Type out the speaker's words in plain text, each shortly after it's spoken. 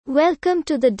Welcome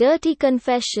to the Dirty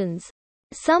Confessions.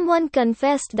 Someone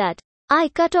confessed that, I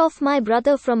cut off my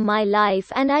brother from my life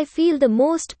and I feel the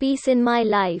most peace in my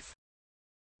life.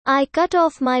 I cut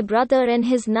off my brother and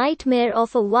his nightmare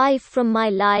of a wife from my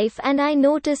life and I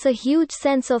notice a huge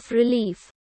sense of relief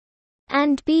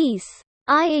and peace.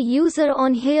 A user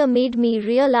on here made me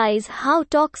realize how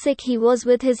toxic he was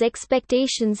with his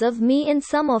expectations of me and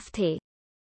some of the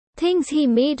things he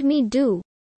made me do.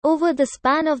 Over the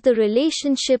span of the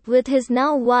relationship with his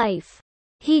now wife,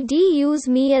 he used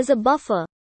me as a buffer.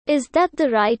 Is that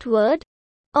the right word?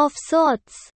 Of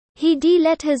sorts. He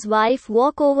let his wife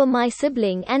walk over my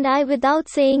sibling and I without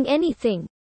saying anything.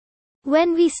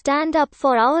 When we stand up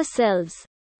for ourselves,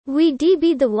 we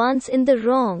be the ones in the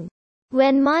wrong.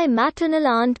 When my maternal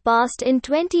aunt passed in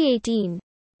 2018,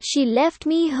 she left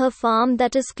me her farm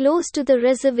that is close to the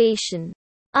reservation.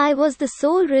 I was the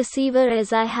sole receiver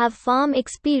as I have farm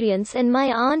experience and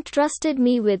my aunt trusted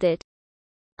me with it.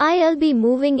 I'll be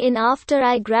moving in after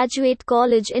I graduate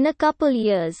college in a couple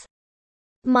years.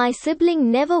 My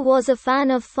sibling never was a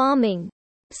fan of farming,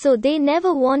 so they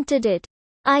never wanted it.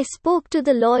 I spoke to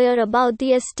the lawyer about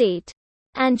the estate,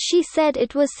 and she said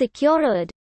it was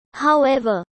secured.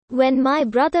 However, when my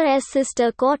brother's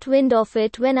sister caught wind of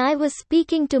it when I was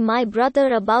speaking to my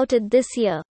brother about it this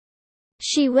year,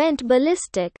 she went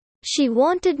ballistic. She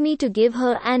wanted me to give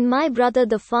her and my brother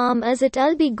the farm as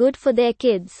it'll be good for their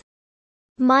kids.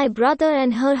 My brother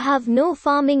and her have no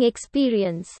farming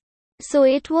experience, so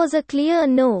it was a clear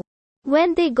no.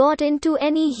 When they got into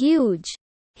any huge,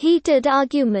 heated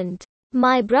argument,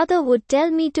 my brother would tell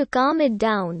me to calm it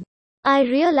down. I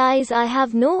realize I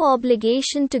have no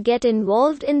obligation to get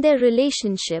involved in their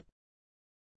relationship.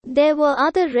 There were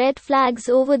other red flags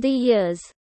over the years,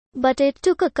 but it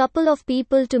took a couple of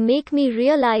people to make me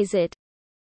realize it.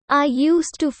 I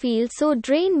used to feel so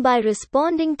drained by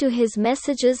responding to his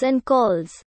messages and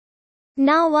calls.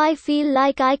 Now I feel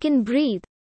like I can breathe.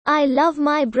 I love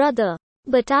my brother,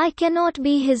 but I cannot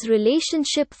be his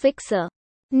relationship fixer.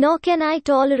 Nor can I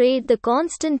tolerate the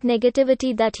constant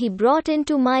negativity that he brought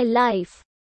into my life.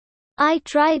 I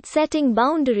tried setting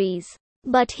boundaries,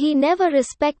 but he never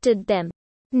respected them.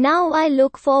 Now I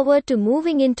look forward to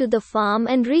moving into the farm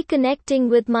and reconnecting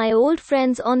with my old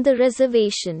friends on the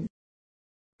reservation.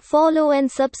 Follow and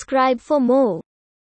subscribe for more.